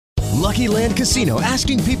Lucky Land Casino,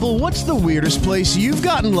 asking people, what's the weirdest place you've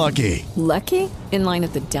gotten lucky? Lucky? In line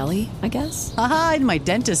at the deli, I guess? Aha, in my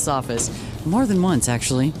dentist's office. More than once,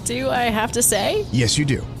 actually. Do I have to say? Yes, you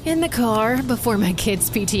do. In the car before my kids'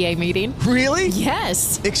 PTA meeting. Really?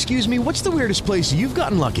 Yes. Excuse me, what's the weirdest place you've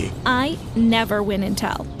gotten lucky? I never win and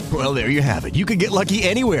tell. Well, there you have it. You can get lucky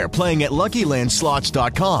anywhere, playing at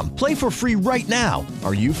LuckyLandSlots.com. Play for free right now.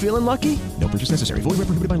 Are you feeling lucky? No purchase necessary. Void where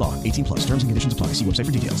prohibited by law. 18 plus. Terms and conditions apply. See website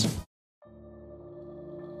for details.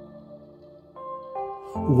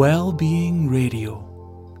 Well-Being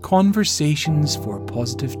Radio. Conversations for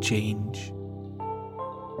positive change.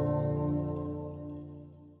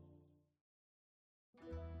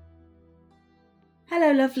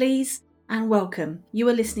 Hello lovelies and welcome. You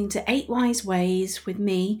are listening to 8 Wise Ways with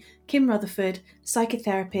me, Kim Rutherford,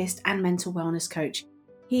 psychotherapist and mental wellness coach,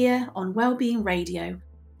 here on Wellbeing Radio.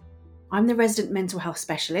 I'm the resident mental health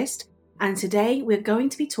specialist, and today we're going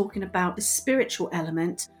to be talking about the spiritual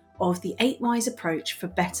element of the 8 Wise approach for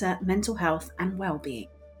better mental health and well-being.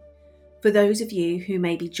 For those of you who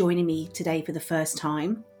may be joining me today for the first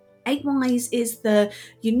time, 8 Wise is the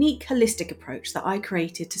unique holistic approach that I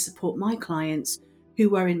created to support my clients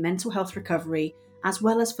who were in mental health recovery, as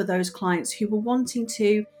well as for those clients who were wanting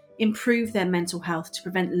to improve their mental health to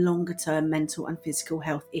prevent longer term mental and physical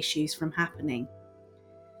health issues from happening.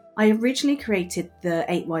 I originally created the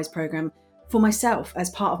 8 Wise program for myself as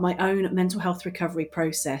part of my own mental health recovery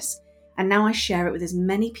process, and now I share it with as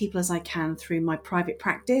many people as I can through my private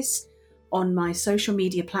practice, on my social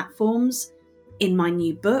media platforms, in my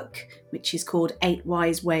new book, which is called 8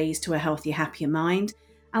 Wise Ways to a Healthier, Happier Mind.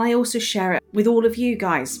 And I also share it with all of you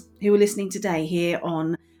guys who are listening today here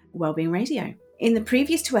on Wellbeing Radio. In the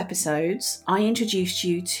previous 2 episodes, I introduced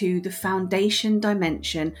you to the foundation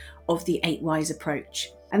dimension of the 8 Wise approach.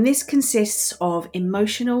 And this consists of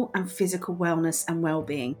emotional and physical wellness and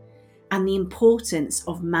well-being, and the importance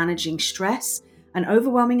of managing stress and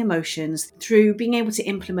overwhelming emotions through being able to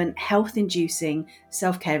implement health-inducing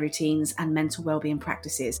self-care routines and mental well-being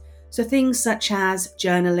practices. So things such as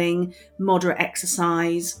journaling, moderate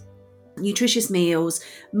exercise, nutritious meals,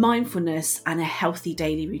 mindfulness, and a healthy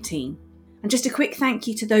daily routine. And just a quick thank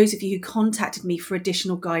you to those of you who contacted me for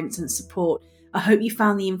additional guidance and support. I hope you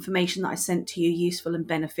found the information that I sent to you useful and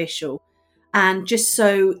beneficial. And just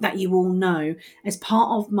so that you all know, as part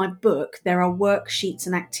of my book, there are worksheets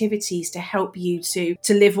and activities to help you to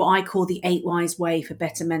live what I call the 8 Wise way for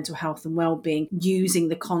better mental health and well-being, using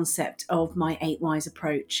the concept of my 8 Wise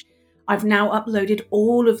approach. I've now uploaded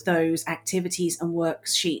all of those activities and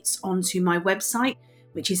worksheets onto my website,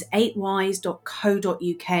 which is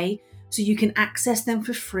 8wise.co.uk. So you can access them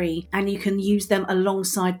for free, and you can use them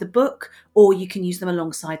alongside the book, or you can use them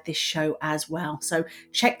alongside this show as well. So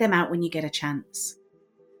check them out when you get a chance.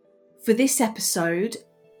 For this episode,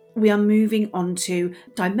 we are moving on to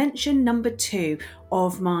dimension number 2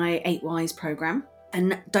 of my 8 Wise program.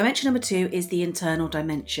 And dimension number 2 is the internal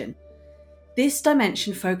dimension. This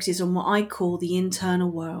dimension focuses on what I call the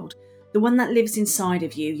internal world, the one that lives inside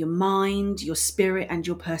of you, your mind, your spirit, and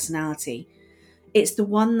your personality. It's the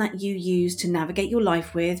one that you use to navigate your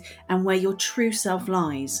life with, and where your true self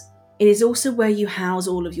lies. It is also where you house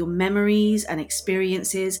all of your memories and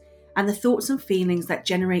experiences and the thoughts and feelings that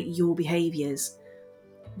generate your behaviours.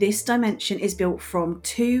 This dimension is built from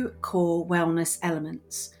 2 core wellness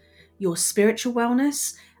elements: your spiritual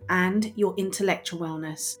wellness and your intellectual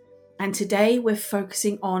wellness. And today we're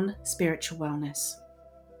focusing on spiritual wellness.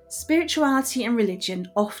 Spirituality and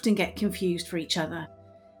religion often get confused for each other.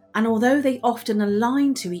 And although they often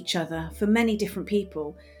align to each other for many different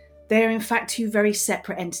people, they are in fact 2 very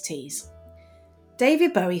separate entities.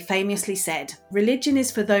 David Bowie famously said, "Religion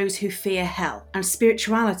is for those who fear hell, and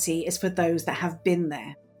spirituality is for those that have been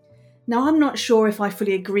there." Now, I'm not sure if I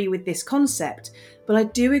fully agree with this concept, but I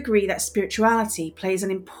do agree that spirituality plays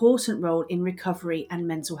an important role in recovery and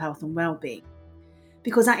mental health and well-being,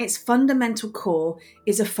 because at its fundamental core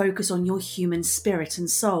is a focus on your human spirit and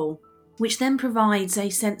soul, which then provides a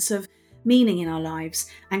sense of meaning in our lives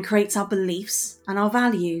and creates our beliefs and our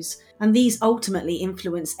values, and these ultimately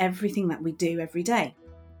influence everything that we do every day.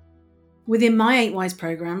 Within my 8 Wise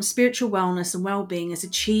program, spiritual wellness and well-being is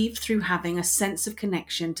achieved through having a sense of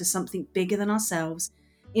connection to something bigger than ourselves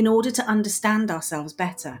in order to understand ourselves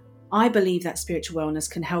better. I believe that spiritual wellness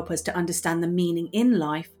can help us to understand the meaning in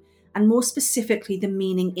life, and more specifically the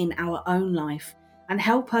meaning in our own life, and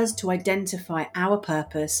help us to identify our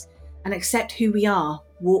purpose and accept who we are,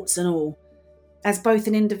 warts and all, as both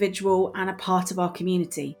an individual and a part of our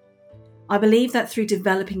community. I believe that through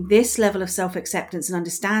developing this level of self-acceptance and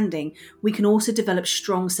understanding, we can also develop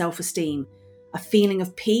strong self-esteem, a feeling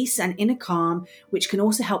of peace and inner calm, which can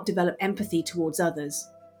also help develop empathy towards others.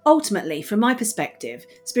 Ultimately, from my perspective,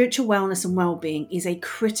 spiritual wellness and well-being is a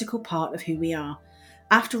critical part of who we are.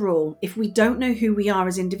 After all, if we don't know who we are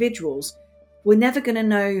as individuals, we're never going to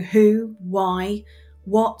know who, why,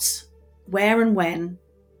 what, where and when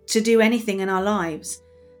to do anything in our lives.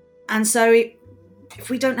 And so if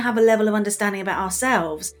we don't have a level of understanding about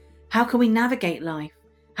ourselves, how can we navigate life?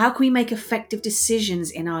 How can we make effective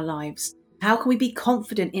decisions in our lives? How can we be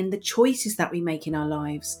confident in the choices that we make in our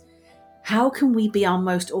lives? How can we be our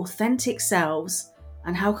most authentic selves?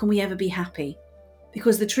 And how can we ever be happy?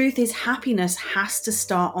 Because the truth is, happiness has to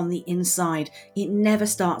start on the inside. It never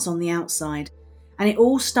starts on the outside. And it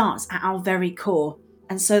all starts at our very core.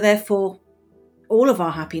 And so therefore, all of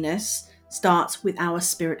our happiness starts with our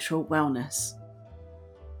spiritual wellness.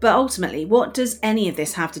 But ultimately, what does any of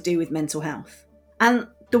this have to do with mental health? And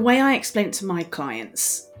the way I explain it to my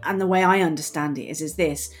clients, and the way I understand it is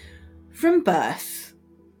this. From birth,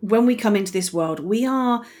 when we come into this world, we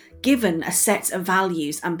are given a set of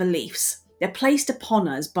values and beliefs. They're placed upon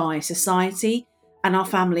us by society and our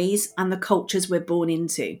families and the cultures we're born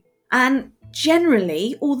into. And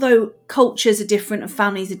generally, although cultures are different and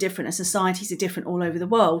families are different and societies are different all over the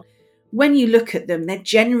world, when you look at them, there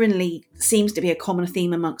generally seems to be a common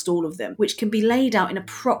theme amongst all of them, which can be laid out in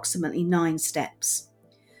approximately 9 steps.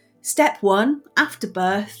 Step 1, after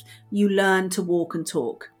birth, you learn to walk and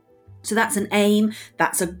talk. So that's an aim,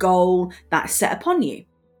 that's a goal, that's set upon you.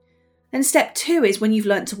 Then step 2 is when you've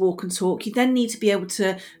learned to walk and talk, you then need to be able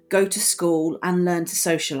to go to school and learn to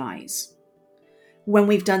socialise. When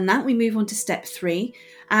we've done that, we move on to step 3,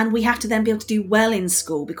 and we have to then be able to do well in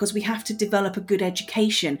school because we have to develop a good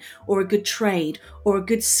education or a good trade or a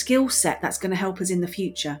good skill set that's going to help us in the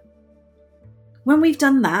future. When we've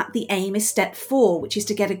done that, the aim is step 4, which is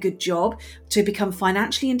to get a good job, to become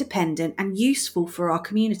financially independent and useful for our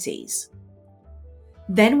communities.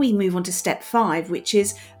 Then we move on to step 5, which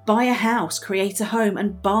is buy a house, create a home,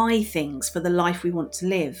 and buy things for the life we want to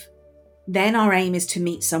live. Then our aim is to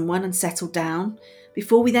meet someone and settle down,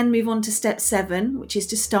 before we then move on to step 7, which is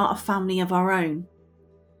to start a family of our own.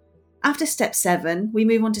 After step 7, we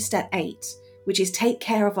move on to step 8, which is take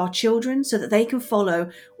care of our children so that they can follow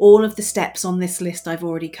all of the steps on this list I've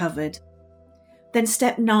already covered. Then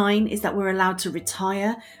step 9 is that we're allowed to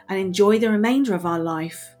retire and enjoy the remainder of our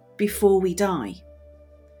life before we die.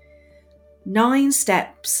 9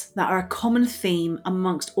 steps that are a common theme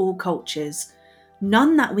amongst all cultures.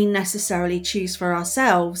 None that we necessarily choose for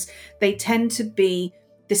ourselves. They tend to be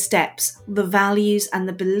the steps, the values and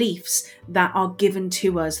the beliefs that are given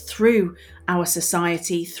to us through our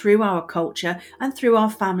society, through our culture and through our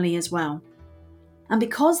family as well. And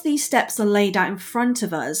because these steps are laid out in front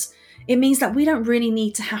of us, it means that we don't really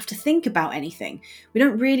need to have to think about anything. We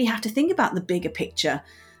don't really have to think about the bigger picture.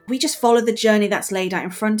 We just follow the journey that's laid out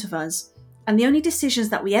in front of us. And the only decisions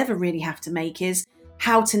that we ever really have to make is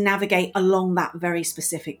how to navigate along that very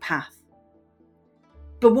specific path.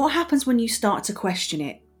 But what happens when you start to question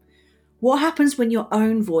it? What happens when your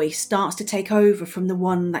own voice starts to take over from the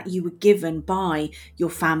one that you were given by your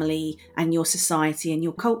family and your society and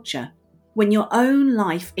your culture? When your own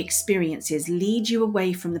life experiences lead you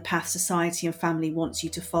away from the path society and family wants you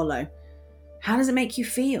to follow, how does it make you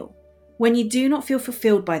feel? When you do not feel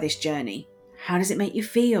fulfilled by this journey, how does it make you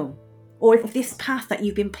feel? Or if this path that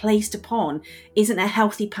you've been placed upon isn't a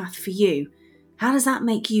healthy path for you, how does that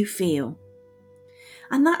make you feel?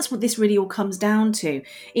 And that's what this really all comes down to.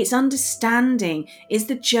 It's understanding, is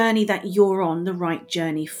the journey that you're on the right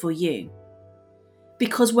journey for you?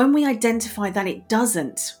 Because when we identify that it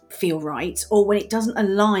doesn't feel right, or when it doesn't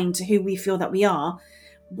align to who we feel that we are,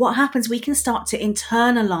 what happens? We can start to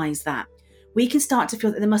internalize that. We can start to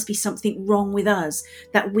feel that there must be something wrong with us,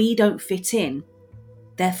 that we don't fit in.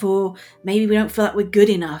 Therefore, maybe we don't feel that we're good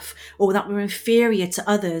enough or that we're inferior to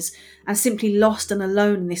others and simply lost and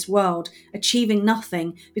alone in this world, achieving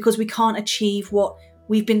nothing because we can't achieve what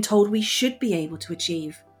we've been told we should be able to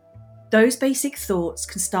achieve. Those basic thoughts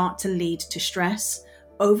can start to lead to stress,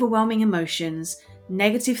 overwhelming emotions,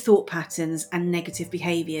 negative thought patterns, and negative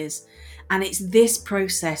behaviours. And it's this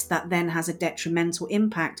process that then has a detrimental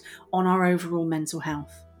impact on our overall mental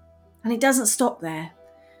health. And it doesn't stop there.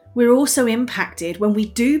 We're also impacted when we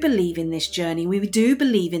do believe in this journey, we do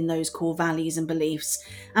believe in those core values and beliefs.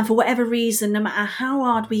 And for whatever reason, no matter how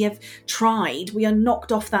hard we have tried, we are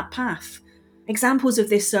knocked off that path. Examples of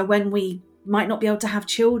this are when we might not be able to have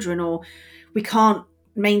children, or we can't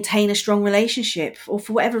maintain a strong relationship, or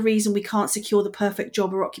for whatever reason we can't secure the perfect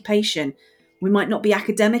job or occupation. We might not be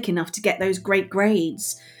academic enough to get those great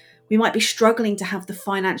grades. We might be struggling to have the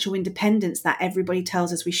financial independence that everybody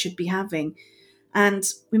tells us we should be having. And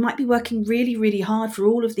we might be working really, really hard for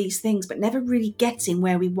all of these things, but never really getting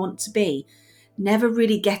where we want to be, never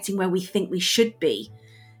really getting where we think we should be,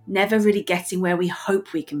 never really getting where we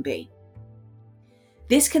hope we can be.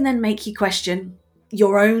 This can then make you question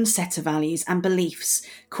your own set of values and beliefs,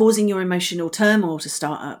 causing your emotional turmoil to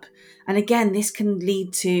start up. And again, this can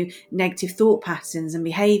lead to negative thought patterns and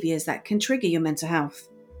behaviours that can trigger your mental health.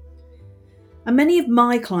 And many of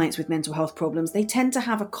my clients with mental health problems, they tend to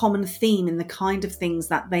have a common theme in the kind of things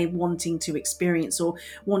that they're wanting to experience or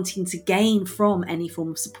wanting to gain from any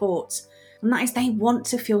form of support. And that is they want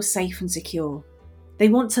to feel safe and secure. They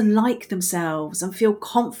want to like themselves and feel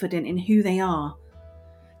confident in who they are.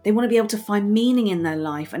 They want to be able to find meaning in their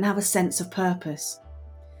life and have a sense of purpose.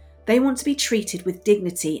 They want to be treated with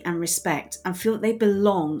dignity and respect and feel that they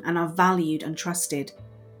belong and are valued and trusted.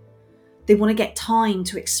 They want to get time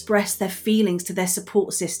to express their feelings to their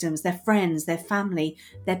support systems, their friends, their family,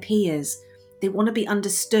 their peers. They want to be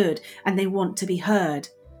understood and they want to be heard.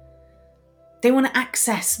 They want to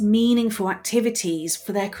access meaningful activities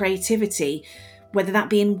for their creativity, whether that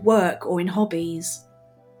be in work or in hobbies.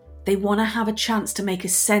 They want to have a chance to make a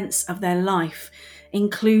sense of their life,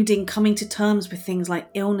 including coming to terms with things like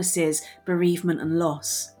illnesses, bereavement and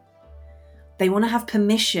loss. They want to have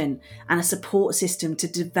permission and a support system to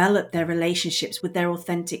develop their relationships with their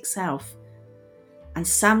authentic self. And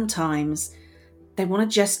sometimes they want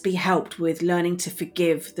to just be helped with learning to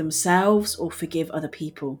forgive themselves or forgive other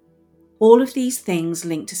people. All of these things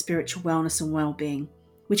link to spiritual wellness and well-being,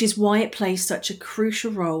 which is why it plays such a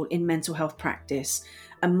crucial role in mental health practice,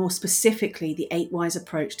 and more specifically the 8 Whys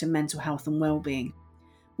approach to mental health and well-being,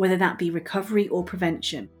 whether that be recovery or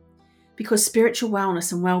prevention. Because spiritual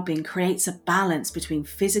wellness and well-being creates a balance between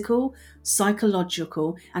physical,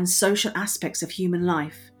 psychological, and social aspects of human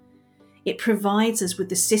life. It provides us with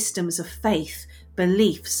the systems of faith,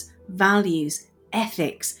 beliefs, values,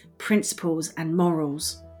 ethics, principles, and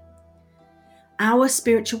morals. Our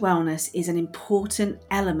spiritual wellness is an important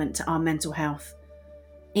element to our mental health.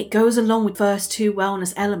 It goes along with the first 2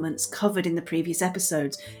 wellness elements covered in the previous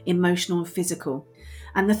episodes, emotional and physical.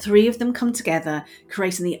 And the 3 of them come together,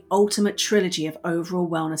 creating the ultimate trilogy of overall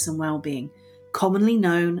wellness and well-being, commonly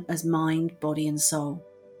known as mind, body and soul.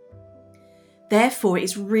 Therefore, it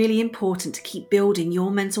is really important to keep building your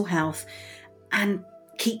mental health and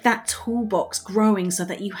keep that toolbox growing so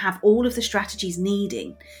that you have all of the strategies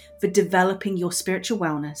needed for developing your spiritual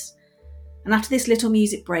wellness. And after this little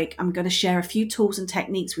music break, I'm going to share a few tools and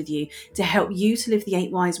techniques with you to help you to live the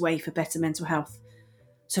 8 Whys way for better mental health.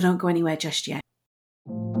 So don't go anywhere just yet.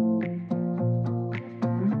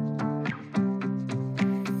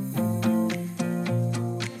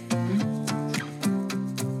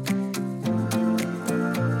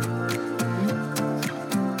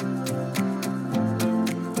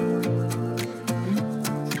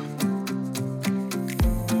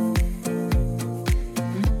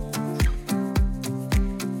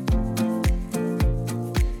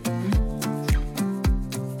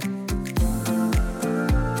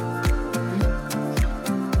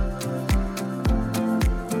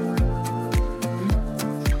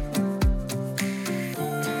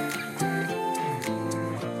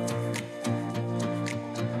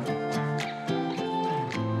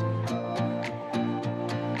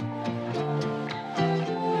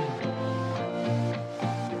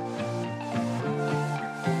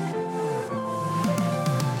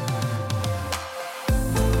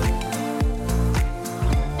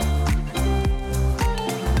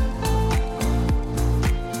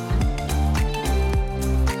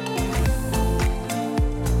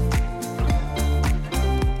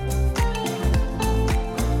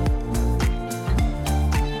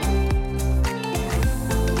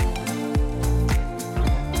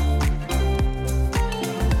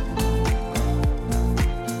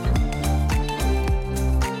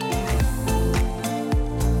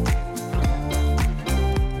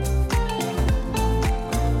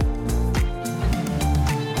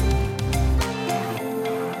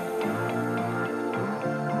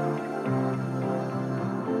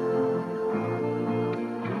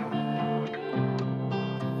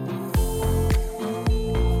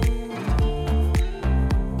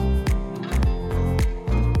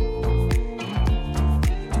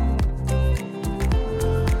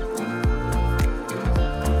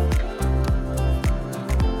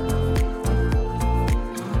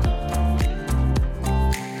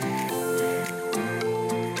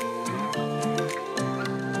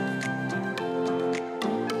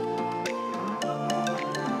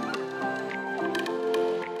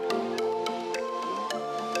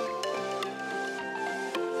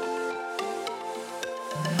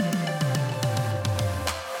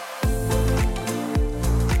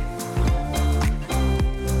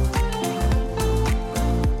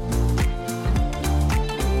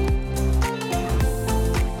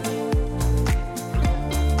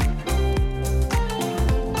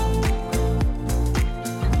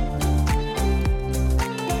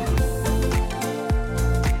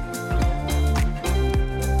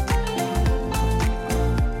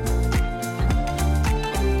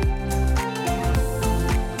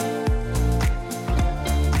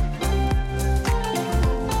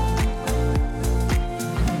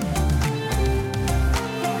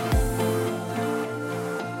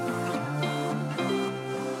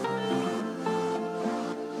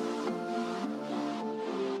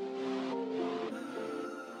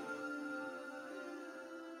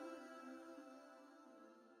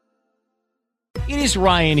 It is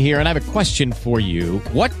Ryan here, and I have a question for you.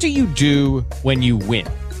 What do you do when you win?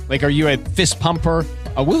 Like, are you a fist pumper,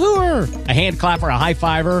 a woohooer, a hand clapper, a high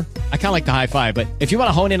fiver? I kind of like the high five, but if you want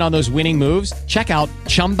to hone in on those winning moves, check out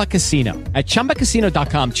Chumba Casino. At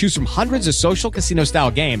ChumbaCasino.com, choose from hundreds of social casino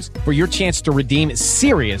style games for your chance to redeem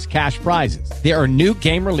serious cash prizes. There are new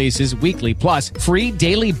game releases weekly, plus free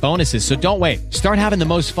daily bonuses. So don't wait. Start having the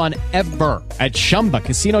most fun ever at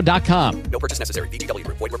ChumbaCasino.com. No purchase necessary. VGW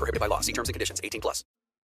Group. Void where prohibited by law. See terms and conditions. 18+.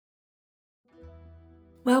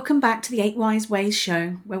 Welcome back to the 8 Wise Ways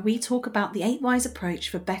show, where we talk about the 8 Wise approach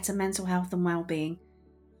for better mental health and well-being.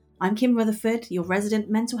 I'm Kim Rutherford, your resident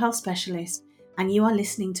mental health specialist, and you are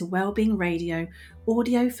listening to Wellbeing Radio,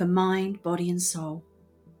 audio for mind, body and soul.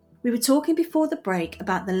 We were talking before the break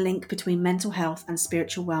about the link between mental health and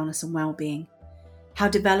spiritual wellness and well-being, how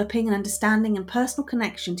developing an understanding and personal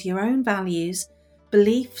connection to your own values,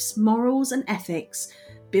 beliefs, morals and ethics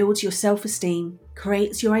builds your self-esteem,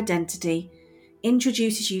 creates your identity,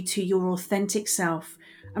 introduces you to your authentic self,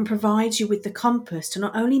 and provides you with the compass to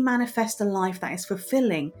not only manifest a life that is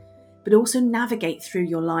fulfilling, but also navigate through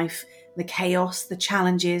your life, the chaos, the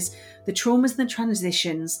challenges, the traumas and the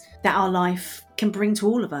transitions that our life can bring to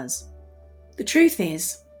all of us. The truth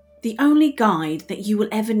is, the only guide that you will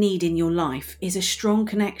ever need in your life is a strong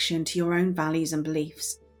connection to your own values and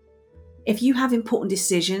beliefs. If you have important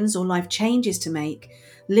decisions or life changes to make,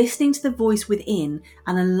 listening to the voice within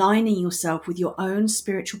and aligning yourself with your own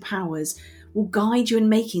spiritual powers will guide you in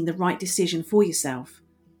making the right decision for yourself.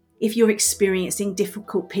 If you're experiencing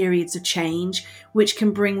difficult periods of change, which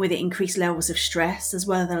can bring with it increased levels of stress as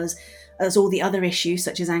well as all the other issues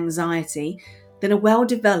such as anxiety, then a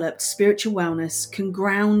well-developed spiritual wellness can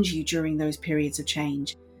ground you during those periods of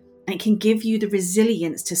change, and it can give you the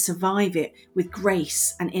resilience to survive it with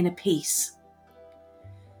grace and inner peace.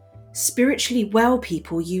 Spiritually well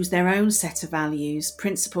people use their own set of values,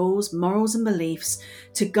 principles, morals and beliefs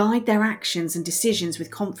to guide their actions and decisions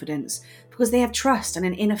with confidence because they have trust and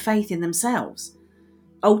an inner faith in themselves.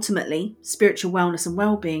 Ultimately, spiritual wellness and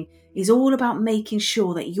well-being is all about making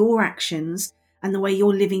sure that your actions and the way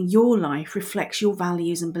you're living your life reflects your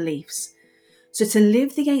values and beliefs. So to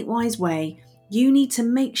live the 8 Wise way, you need to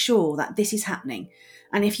make sure that this is happening.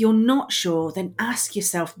 And if you're not sure, then ask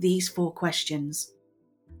yourself these 4 questions.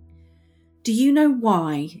 Do you know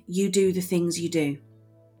why you do the things you do?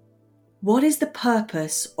 What is the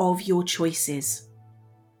purpose of your choices?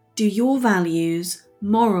 Do your values,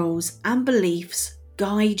 morals, and beliefs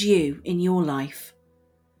guide you in your life?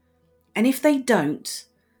 And if they don't,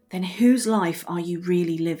 then whose life are you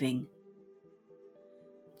really living?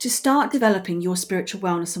 To start developing your spiritual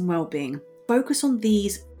wellness and well-being, focus on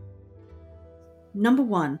these. Number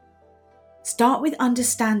 1, start with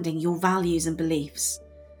understanding your values and beliefs.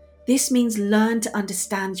 This means learn to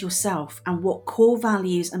understand yourself and what core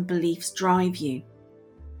values and beliefs drive you.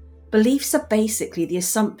 Beliefs are basically the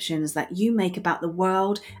assumptions that you make about the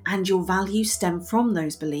world, and your values stem from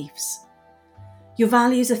those beliefs. Your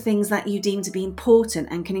values are things that you deem to be important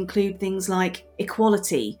and can include things like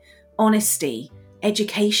equality, honesty,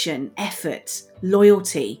 education, effort,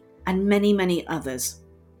 loyalty, and many, many others.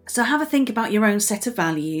 So have a think about your own set of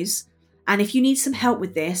values. And if you need some help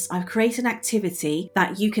with this, I've created an activity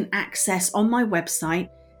that you can access on my website,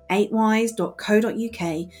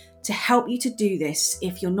 8wise.co.uk, to help you to do this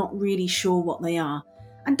if you're not really sure what they are.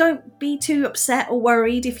 And don't be too upset or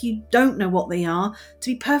worried if you don't know what they are.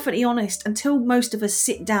 To be perfectly honest, until most of us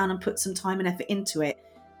sit down and put some time and effort into it,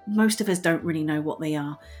 most of us don't really know what they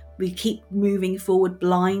are. We keep moving forward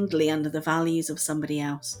blindly under the values of somebody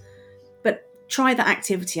else. But try that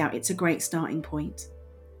activity out. It's a great starting point.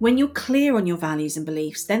 When you're clear on your values and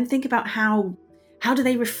beliefs, then think about how do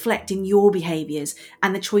they reflect in your behaviours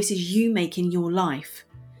and the choices you make in your life.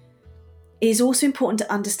 It is also important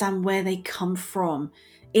to understand where they come from.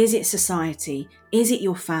 Is it society? Is it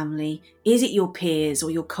your family? Is it your peers or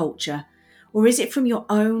your culture? Or is it from your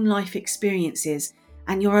own life experiences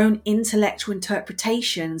and your own intellectual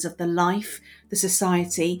interpretations of the life, the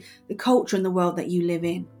society, the culture and the world that you live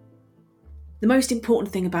in? The most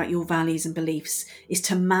important thing about your values and beliefs is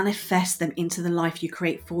to manifest them into the life you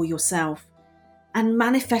create for yourself, and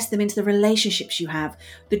manifest them into the relationships you have,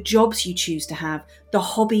 the jobs you choose to have, the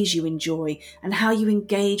hobbies you enjoy, and how you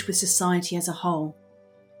engage with society as a whole.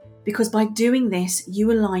 Because by doing this,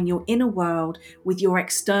 you align your inner world with your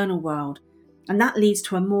external world, and that leads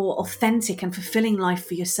to a more authentic and fulfilling life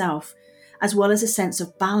for yourself, as well as a sense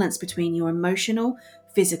of balance between your emotional,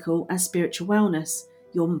 physical, and spiritual wellness,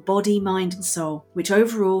 your body, mind, and soul, which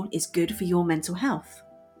overall is good for your mental health.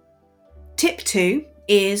 Tip 2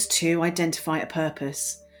 is to identify a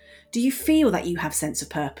purpose. Do you feel that you have sense of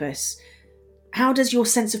purpose? How does your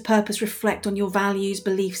sense of purpose reflect on your values,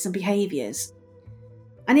 beliefs, and behaviours?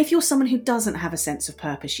 And if you're someone who doesn't have a sense of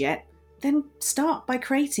purpose yet, then start by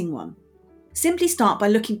creating one. Simply start by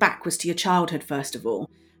looking backwards to your childhood first of all,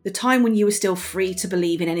 the time when you were still free to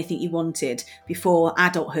believe in anything you wanted before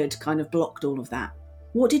adulthood kind of blocked all of that.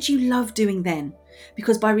 What did you love doing then?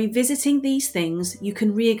 Because by revisiting these things, you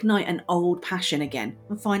can reignite an old passion again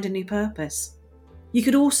and find a new purpose. You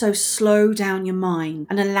could also slow down your mind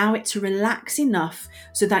and allow it to relax enough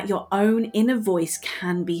so that your own inner voice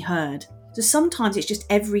can be heard. So sometimes it's just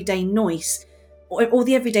everyday noise or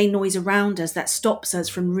the everyday noise around us that stops us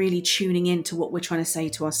from really tuning into what we're trying to say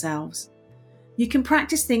to ourselves. You can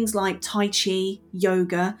practice things like Tai Chi,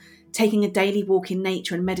 yoga, taking a daily walk in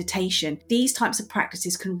nature and meditation. These types of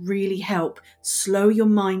practices can really help slow your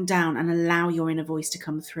mind down and allow your inner voice to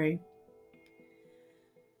come through.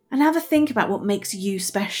 And have a think about what makes you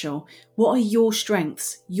special. What are your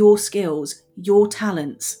strengths, your skills, your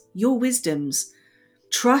talents, your wisdoms?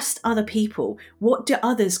 Trust other people. What do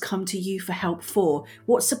others come to you for help for?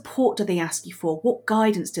 What support do they ask you for? What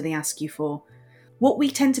guidance do they ask you for? What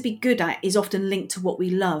we tend to be good at is often linked to what we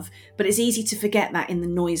love, but it's easy to forget that in the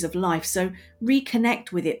noise of life. So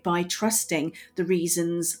reconnect with it by trusting the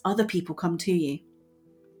reasons other people come to you.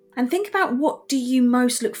 And think about, what do you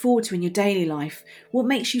most look forward to in your daily life? What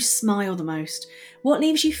makes you smile the most? What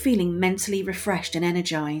leaves you feeling mentally refreshed and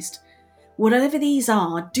energised? Whatever these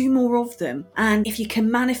are, do more of them. And if you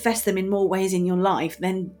can manifest them in more ways in your life,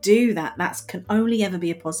 then do that. That can only ever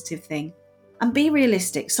be a positive thing. And be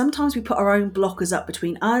realistic. Sometimes we put our own blockers up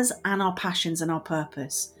between us and our passions and our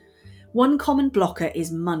purpose. One common blocker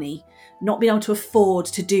is money, not being able to afford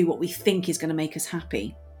to do what we think is going to make us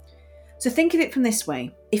happy. So think of it from this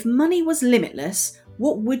way. If money was limitless,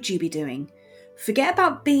 what would you be doing? Forget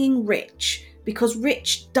about being rich, because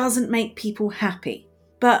rich doesn't make people happy.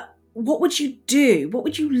 But what would you do? What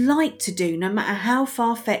would you like to do, no matter how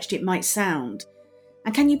far-fetched it might sound?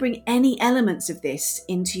 And can you bring any elements of this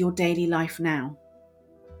into your daily life now?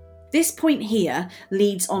 This point here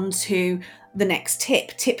leads on to the next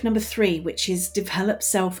tip number 3, which is develop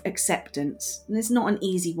self-acceptance. And it's not an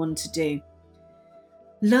easy one to do.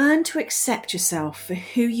 Learn to accept yourself for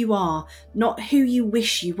who you are, not who you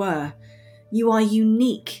wish you were. You are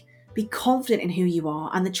unique. Be confident in who you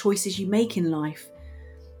are and the choices you make in life.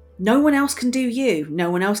 No one else can do you.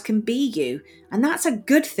 No one else can be you. And that's a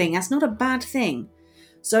good thing. That's not a bad thing.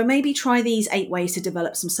 So maybe try these 8 ways to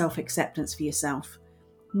develop some self-acceptance for yourself.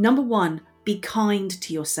 Number 1, be kind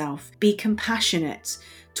to yourself. Be compassionate.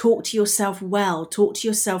 Talk to yourself well. Talk to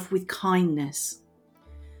yourself with kindness.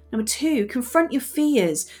 Number 2, confront your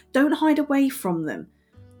fears. Don't hide away from them.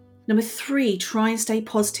 Number 3, try and stay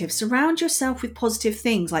positive. Surround yourself with positive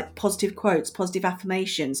things like positive quotes, positive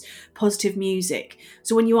affirmations, positive music.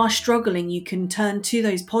 So when you are struggling, you can turn to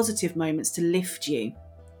those positive moments to lift you.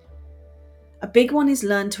 A big one is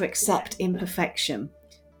learn to accept imperfection.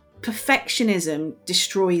 Perfectionism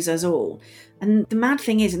destroys us all. And the mad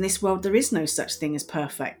thing is, in this world, there is no such thing as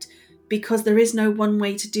perfect, because there is no one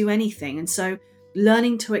way to do anything. And so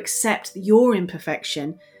learning to accept your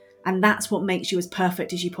imperfection, and that's what makes you as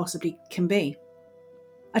perfect as you possibly can be.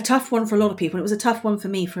 A tough one for a lot of people, and it was a tough one for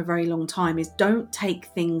me for a very long time, is don't take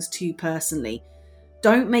things too personally.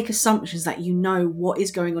 Don't make assumptions that you know what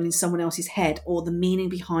is going on in someone else's head or the meaning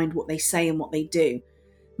behind what they say and what they do.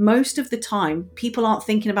 Most of the time, people aren't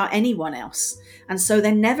thinking about anyone else, and so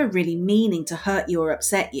they're never really meaning to hurt you or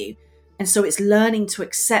upset you. And so it's learning to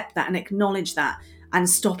accept that and acknowledge that and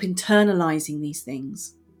stop internalizing these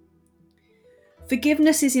things.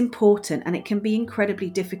 Forgiveness is important, and it can be incredibly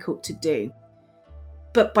difficult to do.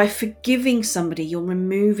 But by forgiving somebody, you're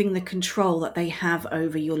removing the control that they have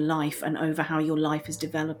over your life and over how your life is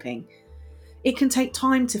developing. It can take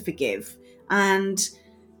time to forgive, and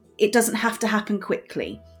it doesn't have to happen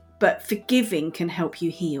quickly, but forgiving can help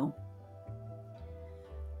you heal.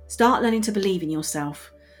 Start learning to believe in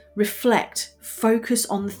yourself. Reflect, focus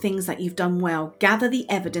on the things that you've done well, gather the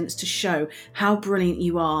evidence to show how brilliant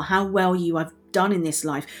you are, how well you have done in this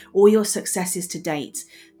life, all your successes to date.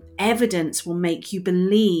 Evidence will make you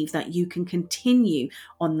believe that you can continue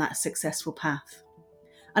on that successful path.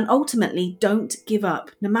 And ultimately, don't give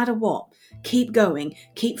up, no matter what. Keep going,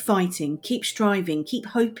 keep fighting, keep striving, keep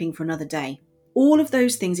hoping for another day. All of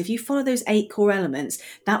those things, if you follow those 8 core elements,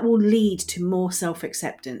 that will lead to more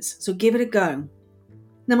self-acceptance. So give it a go.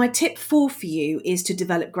 Now, my tip 4 for you is to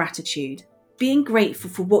develop gratitude. Being grateful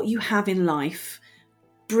for what you have in life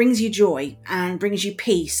brings you joy and brings you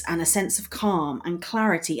peace and a sense of calm and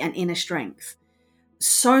clarity and inner strength.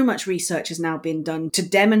 So much research has now been done to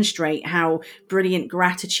demonstrate how brilliant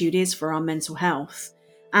gratitude is for our mental health.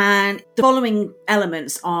 And the following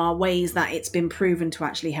elements are ways that it's been proven to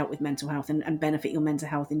actually help with mental health and benefit your mental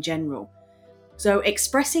health in general. So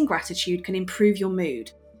expressing gratitude can improve your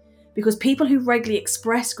mood, because people who regularly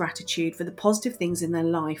express gratitude for the positive things in their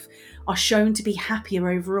life are shown to be happier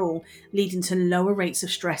overall, leading to lower rates of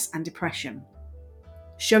stress and depression.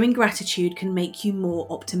 Showing gratitude can make you more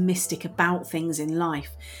optimistic about things in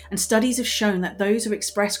life, and studies have shown that those who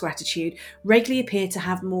express gratitude regularly appear to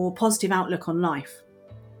have more positive outlook on life.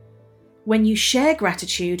 When you share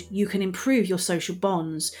gratitude, you can improve your social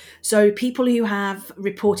bonds. So people who have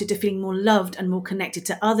reported to feeling more loved and more connected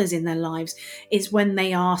to others in their lives is when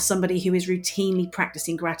they are somebody who is routinely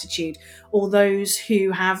practicing gratitude, or those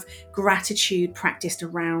who have gratitude practiced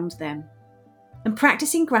around them. And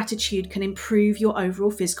practicing gratitude can improve your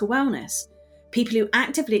overall physical wellness. People who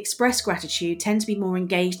actively express gratitude tend to be more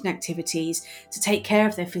engaged in activities to take care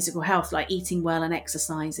of their physical health, like eating well and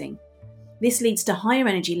exercising. This leads to higher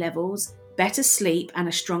energy levels, better sleep, and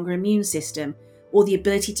a stronger immune system, or the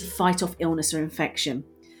ability to fight off illness or infection.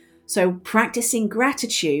 So practicing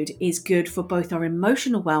gratitude is good for both our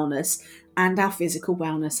emotional wellness and our physical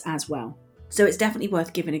wellness as well. So it's definitely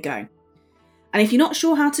worth giving a go. And if you're not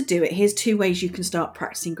sure how to do it, here's 2 ways you can start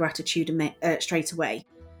practicing gratitude straight away.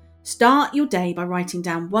 Start your day by writing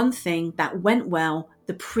down one thing that went well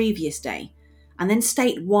the previous day, and then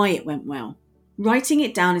state why it went well. Writing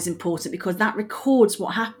it down is important because that records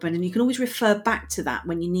what happened, and you can always refer back to that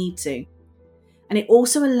when you need to. And it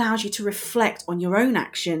also allows you to reflect on your own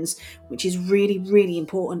actions, which is really, really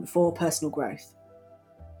important for personal growth.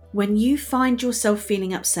 When you find yourself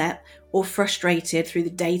feeling upset or frustrated through the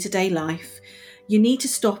day-to-day life, you need to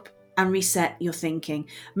stop and reset your thinking,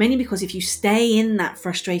 mainly because if you stay in that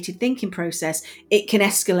frustrated thinking process, it can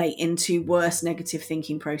escalate into worse negative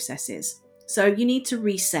thinking processes. So you need to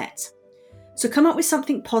reset. So come up with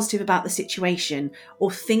something positive about the situation,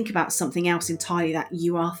 or think about something else entirely that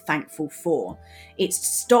you are thankful for. It's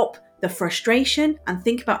stop the frustration and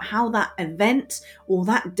think about how that event or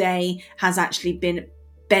that day has actually been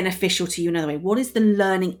beneficial to you in another way. What is the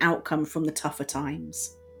learning outcome from the tougher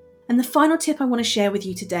times? And the final tip I want to share with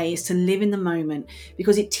you today is to live in the moment,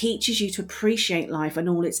 because it teaches you to appreciate life and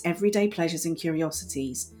all its everyday pleasures and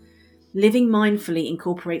curiosities. Living mindfully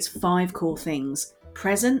incorporates 5 core things: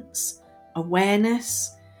 presence,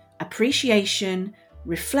 awareness, appreciation,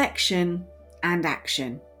 reflection, and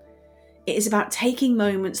action. It is about taking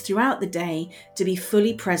moments throughout the day to be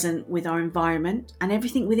fully present with our environment and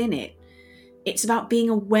everything within it. It's about being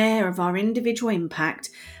aware of our individual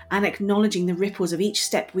impact and acknowledging the ripples of each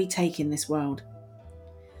step we take in this world.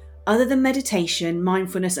 Other than meditation,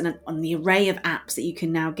 mindfulness, and on the array of apps that you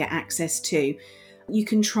can now get access to, you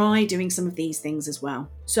can try doing some of these things as well.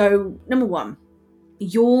 So, number 1,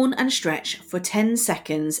 yawn and stretch for 10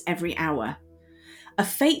 seconds every hour. A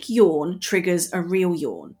fake yawn triggers a real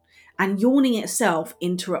yawn, and yawning itself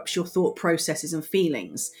interrupts your thought processes and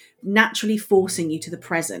feelings, naturally forcing you to the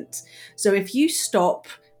present. So if you stop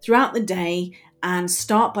throughout the day and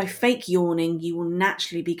start by fake yawning, you will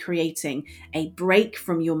naturally be creating a break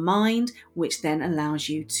from your mind, which then allows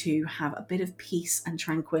you to have a bit of peace and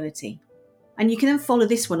tranquility. And you can then follow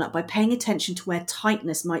this one up by paying attention to where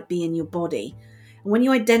tightness might be in your body. And when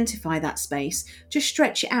you identify that space, just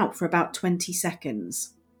stretch it out for about 20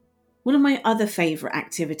 seconds. One of my other favourite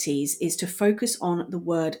activities is to focus on the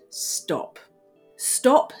word stop.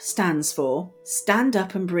 STOP stands for stand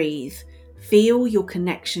up and breathe. Feel your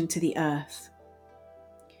connection to the earth.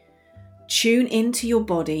 Tune into your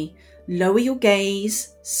body, lower your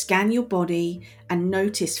gaze, scan your body, and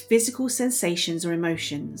notice physical sensations or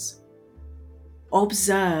emotions.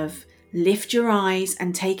 Observe. Lift your eyes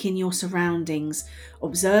and take in your surroundings.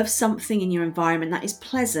 Observe something in your environment that is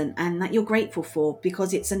pleasant and that you're grateful for,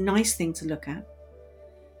 because it's a nice thing to look at.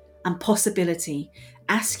 And possibility.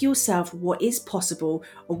 Ask yourself what is possible,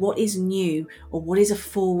 or what is new, or what is a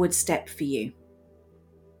forward step for you.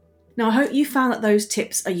 Now, I hope you found that those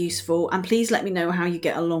tips are useful, and please let me know how you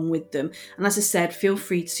get along with them. And as I said, feel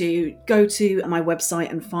free to go to my website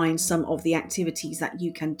and find some of the activities that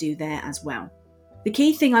you can do there as well. The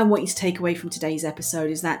key thing I want you to take away from today's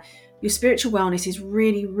episode is that your spiritual wellness is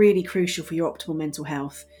really, really crucial for your optimal mental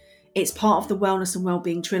health. It's part of the wellness and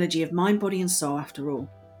well-being trilogy of mind, body and soul, after all.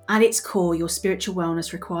 At its core, your spiritual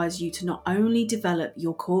wellness requires you to not only develop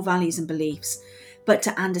your core values and beliefs, but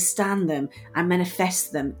to understand them and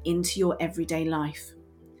manifest them into your everyday life.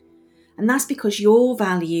 And that's because your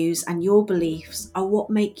values and your beliefs are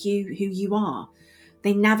what make you who you are.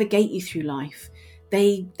 They navigate you through life.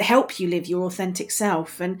 They help you live your authentic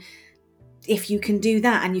self. And if you can do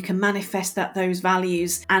that and you can manifest those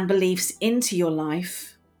values and beliefs into your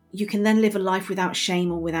life, you can then live a life without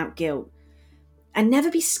shame or without guilt. And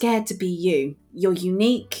never be scared to be you. You're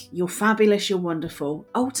unique, you're fabulous, you're wonderful.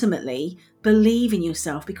 Ultimately, believe in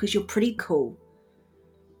yourself because you're pretty cool.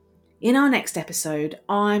 In our next episode,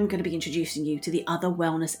 I'm going to be introducing you to the other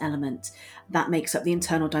wellness element that makes up the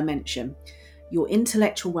internal dimension, your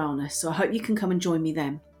intellectual wellness. So I hope you can come and join me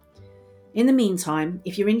then. In the meantime,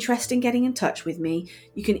 if you're interested in getting in touch with me,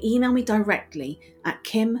 you can email me directly at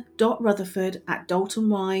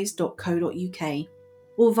kim.rutherford@daltonwise.co.uk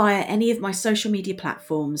or via any of my social media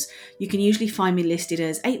platforms. You can usually find me listed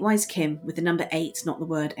as 8wisekim with the number 8, not the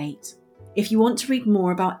word 8. If you want to read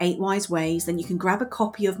more about 8 Wise Ways, then you can grab a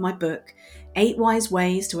copy of my book, 8 Wise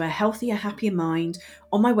Ways to a Healthier, Happier Mind,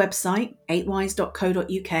 on my website,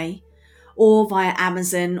 8wise.co.uk, or via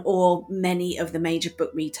Amazon or many of the major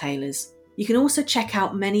book retailers. You can also check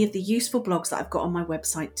out many of the useful blogs that I've got on my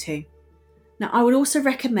website too. Now, I would also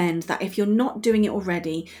recommend that if you're not doing it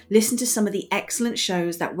already, listen to some of the excellent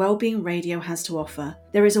shows that Wellbeing Radio has to offer.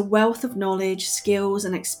 There is a wealth of knowledge, skills,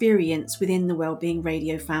 and experience within the Wellbeing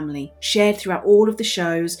Radio family, shared throughout all of the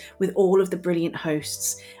shows with all of the brilliant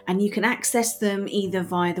hosts. And you can access them either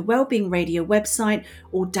via the Wellbeing Radio website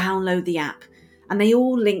or download the app. And they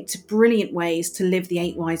all link to brilliant ways to live the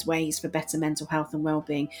 8 Wise Ways for better mental health and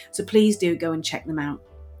well-being. So please do go and check them out.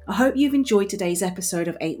 I hope you've enjoyed today's episode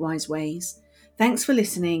of 8 Wise Ways. Thanks for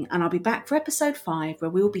listening, and I'll be back for episode 5, where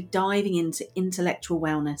we will be diving into intellectual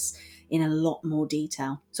wellness in a lot more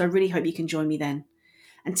detail. So I really hope you can join me then.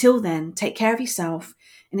 Until then, take care of yourself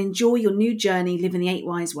and enjoy your new journey living the 8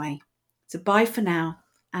 Wise Way. So bye for now,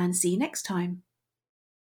 and see you next time.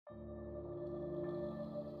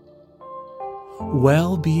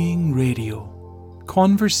 Wellbeing Radio.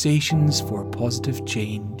 Conversations for positive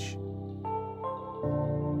change.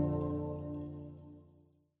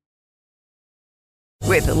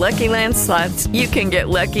 With the Lucky Land Slots, you can get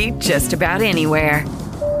lucky just about anywhere.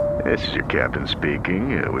 This is your captain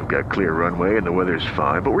speaking. We've got clear runway and the weather's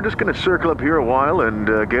fine, but we're just going to circle up here a while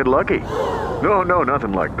and get lucky. No,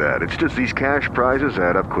 nothing like that. It's just these cash prizes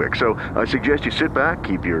add up quick. So I suggest you sit back,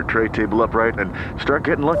 keep your tray table upright, and start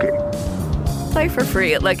getting lucky. Play for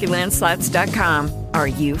free at LuckyLandSlots.com. Are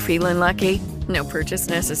you feeling lucky? No purchase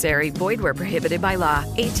necessary. Void where prohibited by law.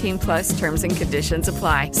 18+ terms and conditions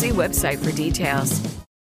apply. See website for details.